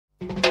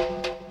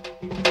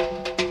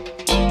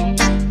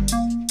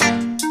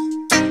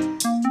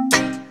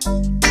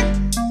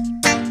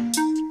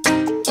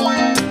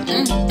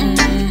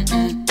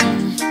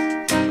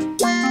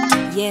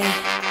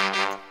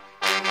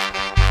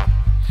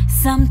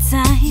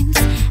Sometimes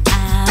I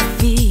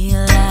feel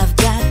I've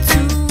got to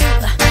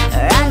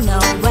run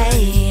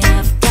away.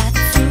 I've got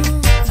to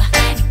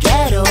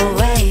get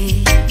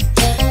away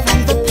from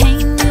the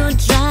pain you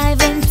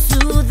drive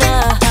into the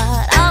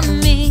heart of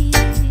me.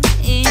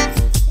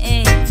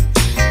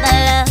 The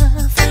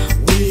love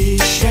we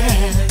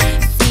share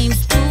seems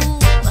to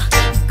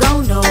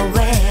go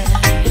nowhere,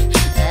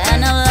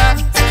 and I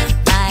lost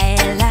my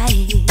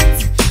light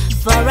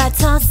for a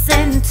toss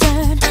and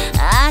turn.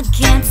 I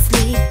can't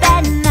sleep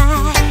at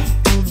night.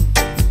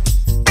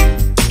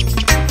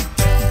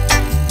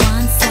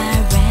 Once I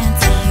ran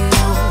to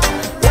you,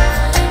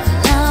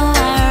 now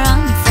I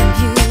run from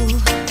you.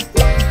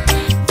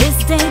 This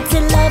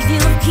tainted love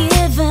you've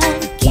given,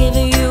 give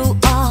you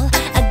all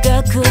a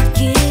girl could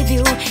give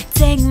you.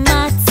 Take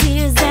my